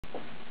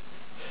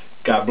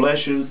God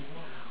bless you.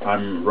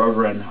 I'm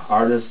Reverend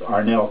Artis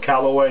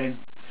Calloway,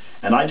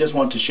 and I just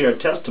want to share a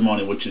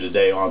testimony with you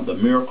today on the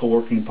miracle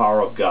working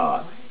power of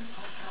God.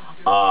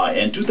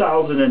 In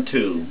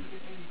 2002,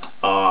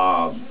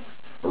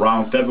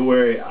 around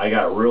February, I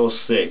got real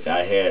sick.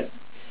 I had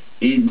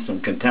eaten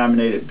some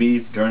contaminated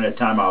beef. During that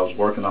time, I was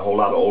working a whole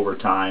lot of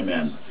overtime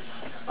and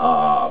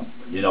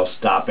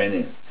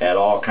stopping at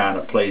all kind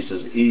of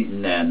places,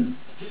 eating, and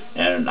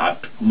I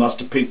must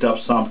have picked up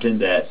something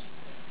that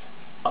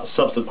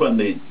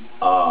subsequently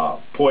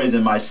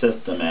poisoned my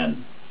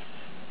system.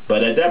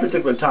 But at that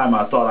particular time,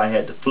 I thought I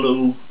had the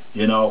flu,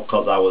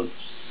 because I was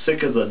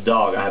sick as a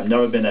dog. I have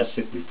never been that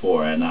sick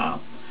before, and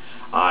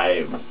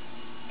I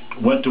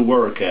went to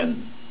work,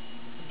 and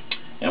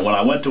when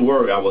I went to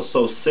work, I was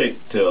so sick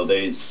till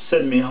they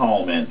sent me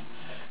home, and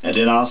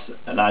then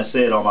I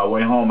said on my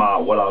way home,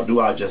 what I'll do,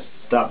 I'll just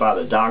stop by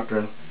the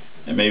doctor,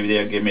 and maybe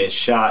they'll give me a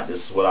shot.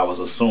 This is what I was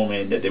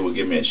assuming, that they would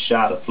give me a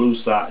shot, a flu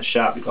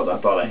shot, because I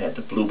thought I had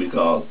the flu,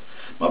 because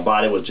my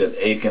body was just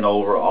aching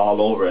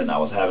all over, and I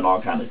was having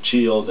all kind of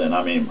chills, and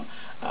I mean,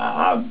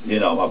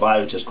 my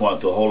body was just going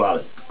through a whole lot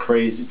of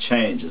crazy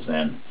changes,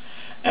 and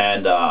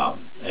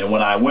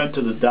when I went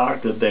to the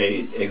doctor,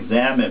 they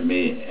examined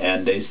me,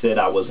 and they said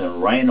I was in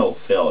renal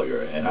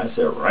failure, and I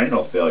said,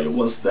 renal failure,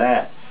 what's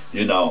that?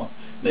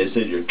 They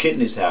said your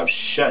kidneys have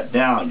shut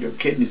down, your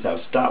kidneys have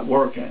stopped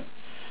working,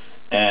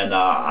 and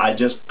I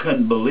just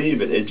couldn't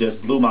believe it. It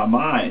just blew my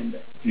mind,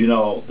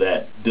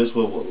 that this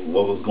was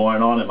what was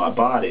going on in my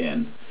body.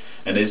 And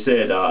they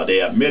said, they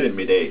admitted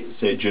me. They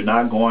said, you're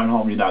not going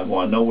home, you're not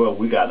going nowhere.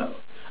 We got to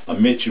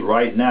admit you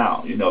right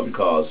now,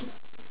 because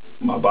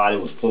my body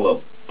was full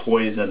of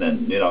poison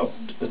and,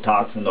 the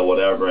toxin or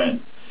whatever, and,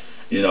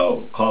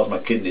 caused my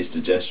kidneys to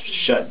just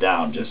shut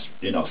down, just,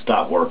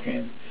 stop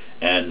working.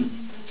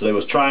 And so they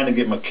was trying to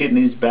get my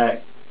kidneys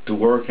back to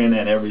working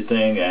and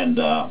everything, and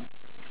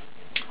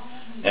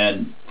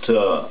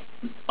to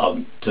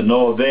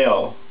no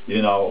avail.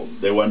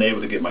 They weren't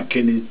able to get my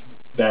kidneys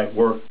back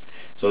work.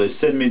 So they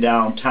sent me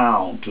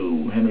downtown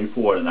to Henry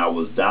Ford, and I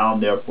was down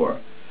there for,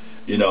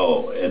 in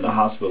the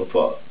hospital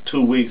for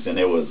 2 weeks, and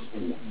they was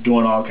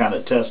doing all kind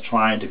of tests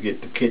trying to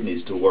get the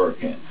kidneys to work,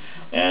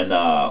 and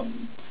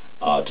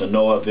to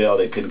no avail.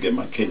 They couldn't get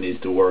my kidneys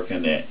to work,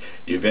 and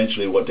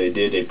eventually what they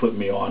did, they put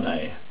me on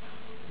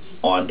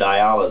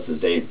dialysis.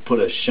 They put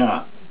a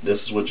shunt. This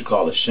is what you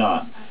call a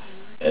shunt.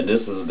 And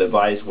this is a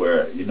device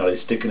where, they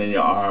stick it in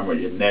your arm or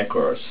your neck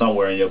or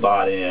somewhere in your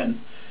body, and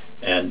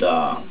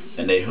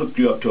they hook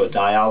you up to a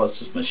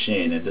dialysis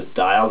machine. And this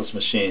dialysis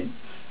machine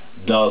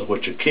does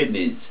what your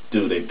kidneys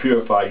do. They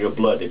purify your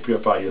blood. They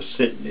purify your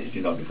kidneys,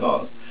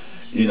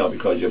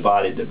 because your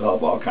body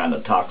develops all kind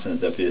of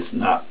toxins if it's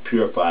not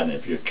purified, and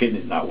if your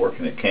kidney's not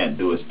working, it can't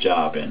do its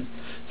job. And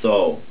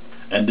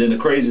then the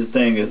crazy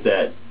thing is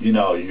that,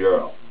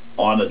 you're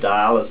on a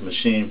dialysis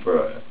machine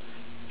for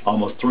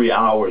almost 3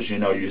 hours.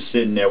 You're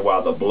sitting there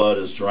while the blood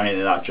is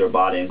draining out your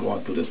body and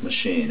going through this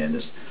machine, and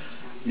it's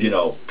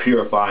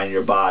purifying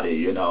your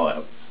body,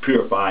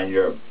 purifying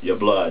your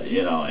blood,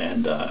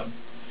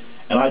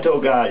 and I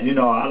told God,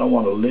 I don't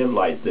want to live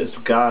like this.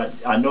 God,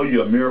 I know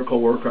you're a miracle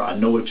worker. I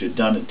know what you've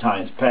done in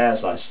times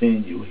past. I've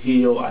seen you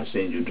heal. I've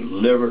seen you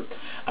deliver.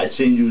 I've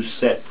seen you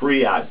set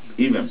free. I've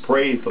even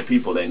prayed for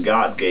people, and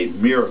God gave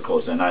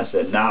miracles. And I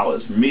said, now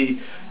it's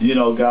me.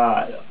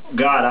 God,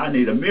 I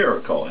need a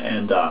miracle.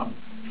 And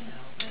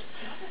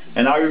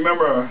I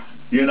remember,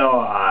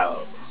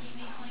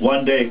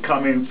 one day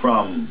coming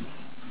from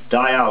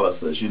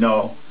dialysis,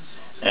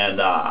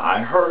 and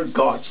I heard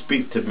God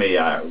speak to me.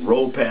 I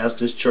rode past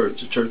this church.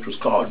 The church was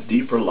called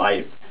Deeper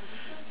Life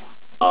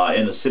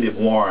in the city of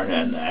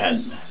Warren,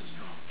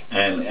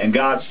 and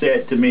God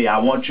said to me, I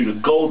want you to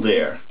go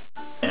there.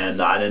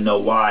 And I didn't know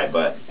why,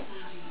 but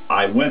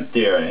I went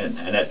there, and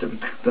at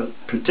the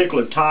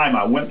particular time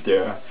I went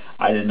there,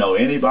 I didn't know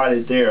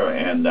anybody there,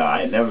 and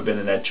I had never been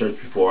in that church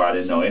before. I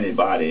didn't know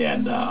anybody,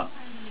 and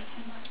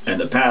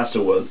the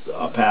pastor was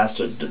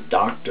Pastor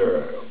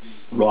Dr.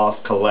 Ross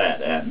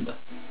Collette,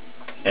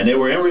 and they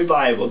were in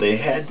revival. They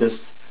had this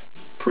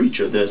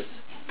preacher, this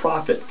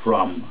prophet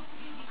from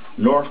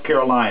North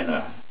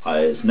Carolina.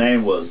 His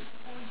name was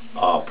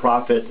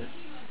Prophet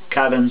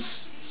Kevin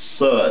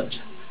Sudge,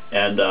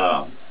 and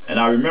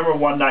I remember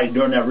one night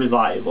during that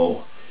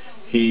revival,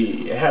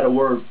 he had a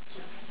word.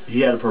 He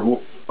had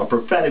a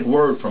prophetic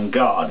word from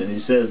God, and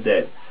he says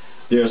that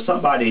there's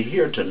somebody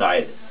here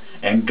tonight,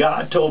 and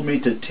God told me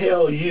to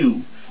tell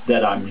you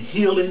that I'm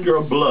healing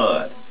your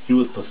blood. He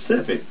was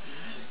specific.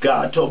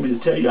 God told me to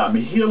tell you I'm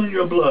healing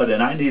your blood,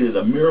 and I needed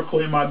a miracle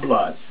in my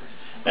blood.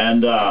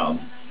 And I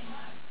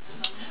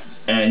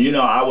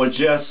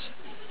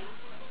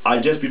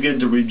just began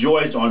to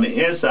rejoice on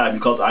the inside,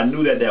 because I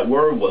knew that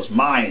word was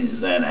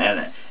mine,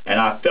 and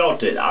I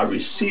felt it. I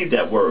received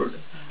that word.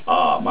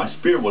 My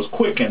spirit was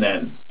quickened,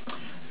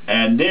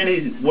 and then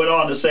he went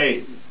on to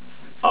say,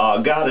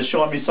 God is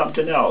showing me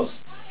something else.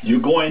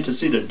 You're going to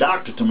see the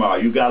doctor tomorrow.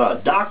 You got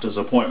a doctor's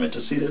appointment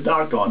to see the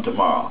doctor on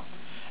tomorrow.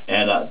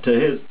 And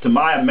to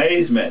my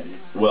amazement,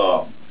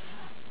 well,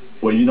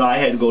 well, I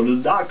had to go to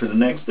the doctor the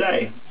next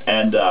day,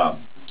 and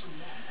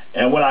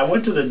when I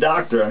went to the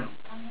doctor,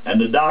 and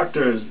the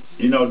doctors,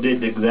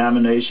 did the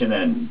examination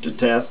and the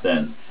test,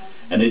 and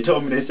they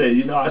told me, they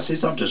said, I see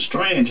something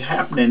strange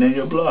happening in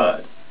your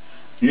blood,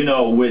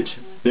 which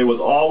there was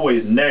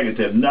always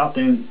negative,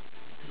 nothing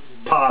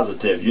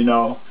positive,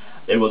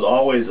 it was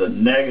always a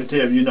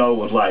negative, it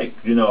was like,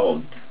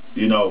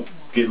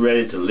 get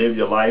ready to live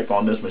your life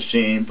on this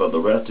machine for the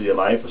rest of your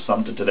life or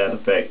something to that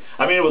effect.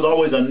 I mean, it was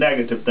always a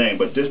negative thing,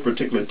 but this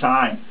particular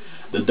time,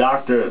 the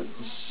doctor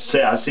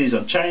said, I see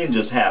some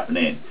changes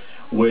happening,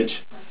 which,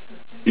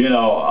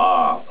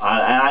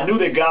 I knew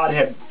that God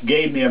had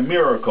gave me a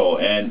miracle,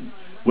 and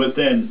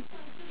within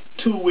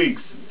 2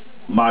 weeks,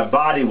 my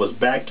body was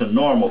back to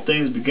normal.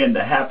 Things began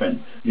to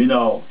happen,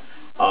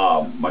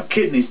 my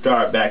kidneys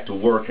started back to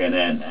working,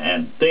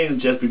 and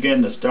things just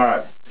began to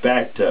start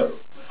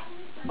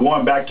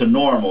going back to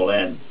normal,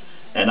 and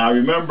I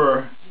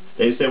remember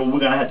they said, well, we're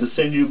going to have to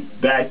send you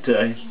back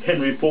to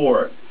Henry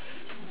Ford,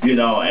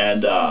 and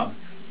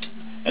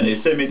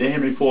they sent me to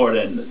Henry Ford,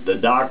 and the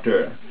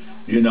doctor,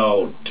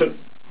 took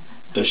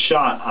the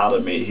shot out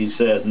of me. He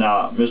says,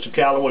 now, Mr.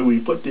 Calloway, we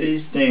put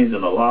these things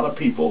in a lot of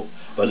people,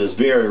 but it's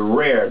very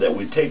rare that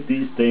we take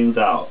these things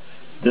out.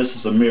 This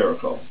is a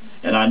miracle.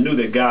 And I knew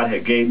that God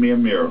had gave me a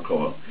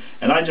miracle.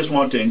 And I just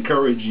want to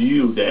encourage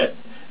you that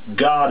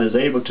God is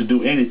able to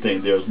do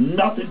anything. There's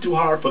nothing too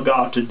hard for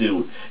God to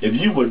do. If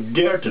you would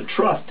dare to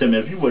trust Him,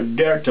 if you would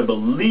dare to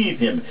believe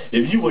Him,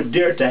 if you would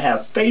dare to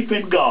have faith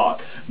in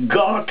God,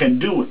 God can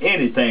do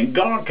anything.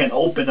 God can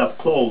open up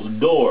closed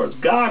doors.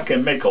 God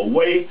can make a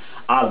way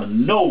out of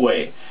no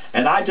way.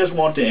 And I just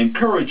want to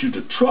encourage you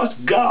to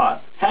trust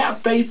God.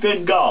 Have faith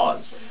in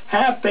God.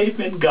 Have faith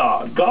in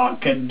God.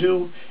 God can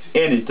do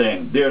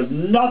anything. There's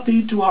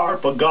nothing too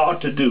hard for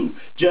God to do.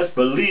 Just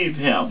believe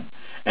Him.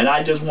 And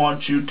I just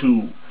want you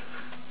to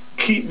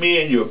keep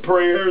me in your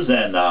prayers,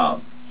 and I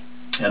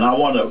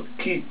want to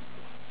keep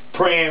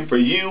praying for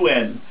you,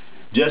 and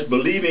just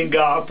believing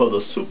God for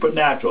the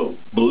supernatural,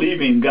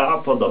 believing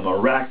God for the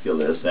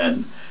miraculous,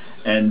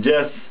 and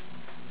just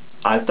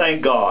I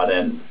thank God,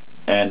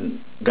 and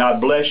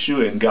God bless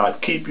you, and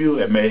God keep you,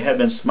 and may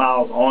heaven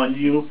smile on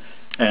you,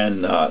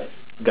 and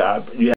God, you